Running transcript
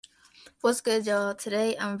What's good, y'all?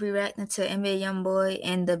 Today I'm reacting to NBA YoungBoy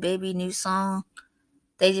and the Baby new song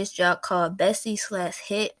they just dropped called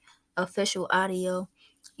Bestie/Hit official audio.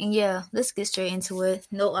 And yeah, let's get straight into it.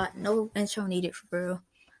 No intro needed for real.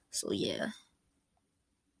 So yeah.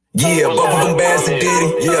 Yeah, both of them bad to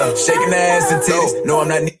Diddy. Yeah, shaking ass and titties. No, I'm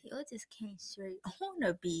not. Yo, just came straight on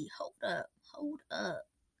the beat. Hold up.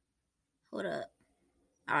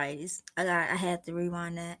 Alright, I had to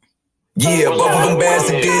rewind that. Yeah, both of them bad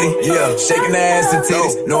to Diddy. Yeah, shaking ass and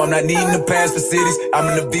titties. No, I'm not needing to pass for cities. I'm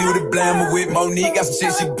in the view to blammer with Monique. Got some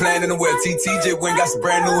shit she be playing in the well. TTJ went got some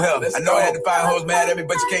brand new help. I know I had to find hoes mad at me,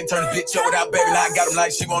 but you can't turn this bitch up without baby. Now I got them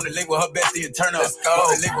like she want to link with her bestie and turn up.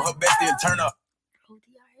 Want to link with her bestie and turn up. Bro,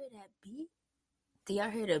 do y'all hear that beat? Do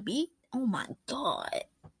y'all hear the beat? Oh my god.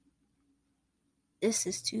 This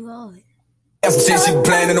is too hard. Got some shit she be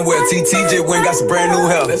playing in the well. TTJ went got some brand new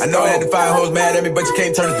help. I know I had to find hoes mad at me, but you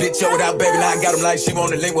can't turn this bitch up without baby. Now I got them like she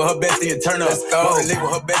want to link with her bestie and turn up. Want to link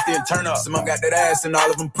with her bestie and turn up. Some of them got that ass and all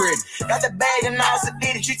of them pretty. Got the bag and all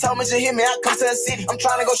did it. She told me to hit me, I come to the city. I'm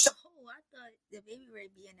trying to go shop. Oh, I thought the Baby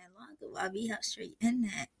Ray be in that longer while I be out straight in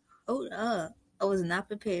that. Hold up. I was not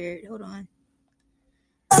prepared. Hold on.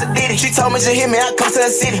 She told me to hit me, I come to the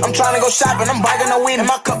city. I'm trying to go shopping, I'm bragging no women.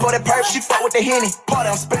 My cup of that perp, she fuck with the Henny. Party,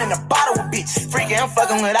 I'm spinning the bottle with bitch. Freaking, I'm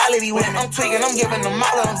fucking with all of these women. I'm tweaking, I'm giving them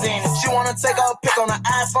all of them Xanax. She wanna take a pic on the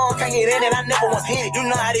iPhone, can't get in it, I never once hit it. You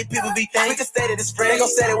know how these people be thinking. We can stay to this friend, they gon'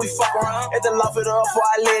 say that we fuck around. At the loft it up before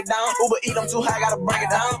I lay it down. Uber eat, I'm too high, gotta break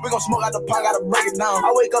it down. We gon' smoke out the pot, gotta break it down.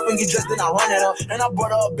 I wake up and get dressed, then I run it up. And I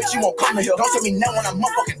brought her up, bitch, you won't come to here. Don't tell me no when I'm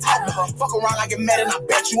motherfucking talking to her. Fuck around, I get mad and I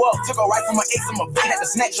bet you up. Took her right from my ex and my bitch had to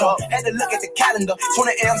snatch her. Had to look at the calendar.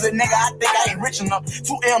 20 M's a nigga, I think I ain't rich enough.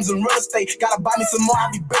 2 M's in real estate. Gotta buy me some more, I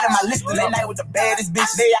be building my list. Late night with the baddest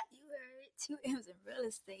bitch. You heard 2 M's in real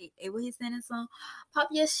estate. Hey, what he saying in song? Pop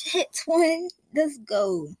your shit, twin. Let's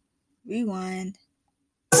go. Rewind.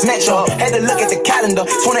 Snatch her, had to look at the calendar.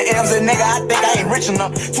 20 M's a nigga, I think I ain't rich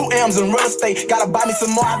enough. 2 M's in real estate, gotta buy me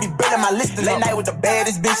some more, I be building my list. Late night with the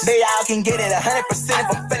baddest bitch, they all can get it 100% if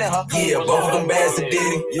I'm feeling her. Yeah, both of them bad to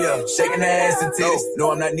Diddy. Yeah, shaking ass and titties.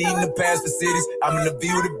 No, I'm not needing to pass for cities. I'm in the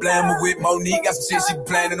view to blammer with Monique. Got some shit she be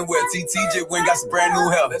playing in the well. TTJ went got some brand new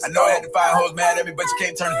help. I know I had to find hoes mad at me, but you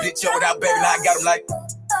can't turn this bitch up without baby. Now I got them like.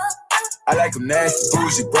 I like them nasty,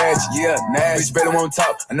 bougie, bratchy, yeah, nasty. Bitch better won't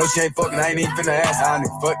talk. I know she ain't fucking, I ain't even finna ask. I ain't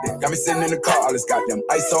fuck that. Got me sitting in the car, all this goddamn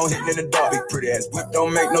ice on, hitting in the dark. Big pretty ass whip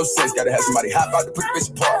don't make no sense. Gotta have somebody hop out to put the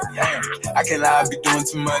bitch apart. Damn, I can't lie, I be doing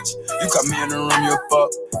too much. You caught me in the room, you a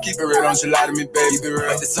fuck. Keep it real, don't you lie to me, baby. Keep it real.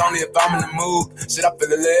 But it's only if I'm in the mood. Shit, I feel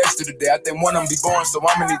a little extra today. I think one of them be born, so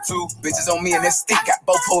I'ma need two. Bitches on me and that stick. Got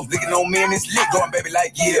both hoes licking on me and this lick. Going, baby,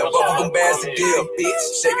 like, yeah, both of them bass to deal. Bitch,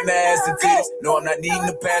 shaking ass and titties. No, I'm not needing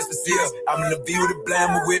to pass for cities. I'm in the view to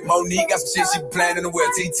blammer with Monique. Got some shit she be playing in the well.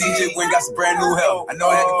 TTJ went got some brand new help. I know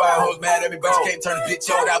I had to find hoes mad at me, but you can't turn the bitch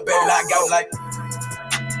up without baby. Now I got them like.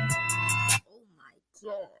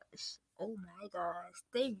 Oh my gosh.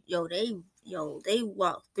 They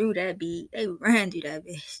walked through that beat. They ran through that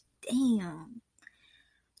bitch. Damn.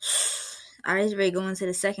 Alright, it's ready to go into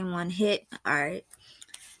the second one. Hit. Alright.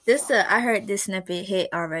 I heard this snippet hit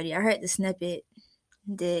already. I heard the snippet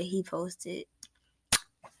that he posted.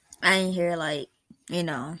 I ain't hear the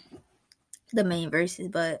main verses,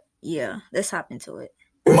 but yeah, let's hop into it.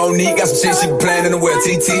 Monique got some shit she be playing in the well.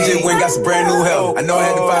 TTJ went got some brand new help. I know I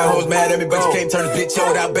had to find hoes mad at me, but you can't turn this bitch up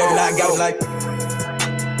without baby. Now I got them like.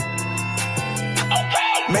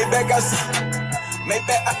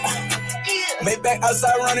 Maybach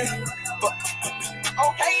outside running.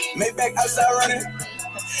 Maybach outside running.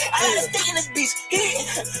 I just thinking this bitch.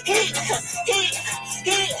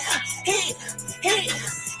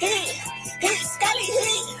 Scully,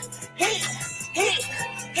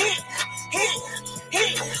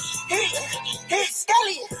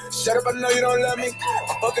 Scully. Shut up, I know you don't love me.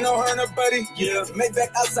 I'm fucking on her and her buddy. Yeah, Maybach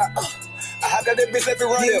outside. I hopped out that bitch every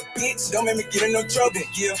run. Yeah, bitch, don't make me get in no trouble.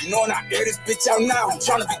 Yeah, you know when I air this bitch out now. I'm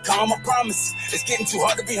trying to be calm, I promise. It's getting too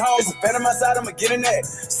hard to be home. It's a phantom outside, I'ma get in that.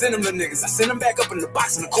 Send them the niggas. I send them back up in the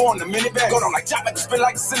box in the corner, the minivan. Go down like chop, I can spin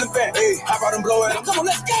like a ceiling fan. Hey, hop out and blow it. Come on,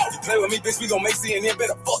 let's go. You play with me, bitch, we gon' make CNN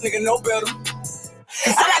better. Fuck nigga, no better. I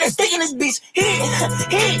got this stick in this bitch.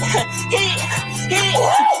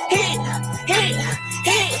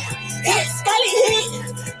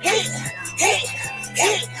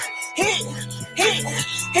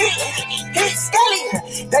 Scully.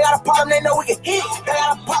 They got a problem, they know we can hit. They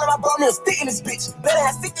got a problem, I brought me a stick in this bitch. Better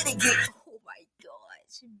have stick than they get. Oh my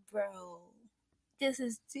gosh, bro. This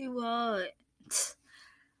is too hard.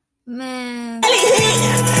 Man.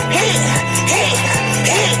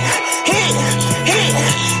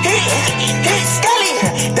 Scully.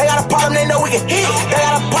 They got a problem, motherfucking hit. They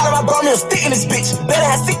got a problem, I brought me a stick in this bitch. Better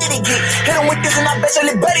have sick than he get. Hit him with this and I bet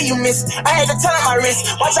you better you miss. I had to turn on my wrist.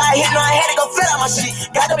 Watch how I hit, no, I had to go flat out my shit.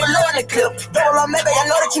 Got the below in the clip. Double on maybe I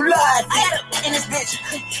know that you lied. I got a in this bitch. I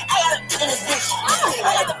got a in this bitch. I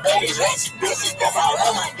got the baby's rich. Bitches, that's all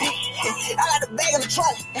on my dick. I got the bag in the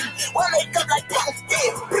trunk. Wanna make up like punk.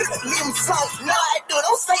 Yeah, leave him slow. No, I do.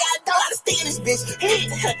 Don't say I don't. I just stick in this bitch. Hit,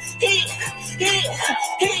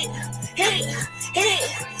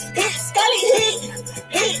 Scully, hit.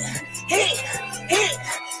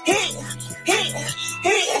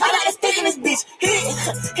 I got a stick in this bitch. Hit,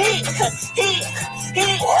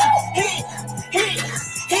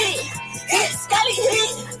 Scully,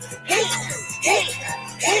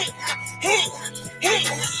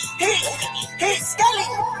 hit, Scully.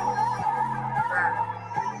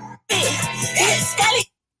 Scully.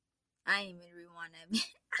 I ain't even rewind that.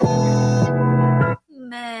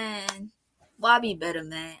 Man. Bobby better,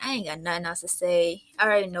 man. I ain't got nothing else to say. I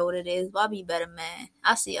already know what it is. Bobby better, man.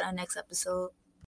 I'll see you on the next episode.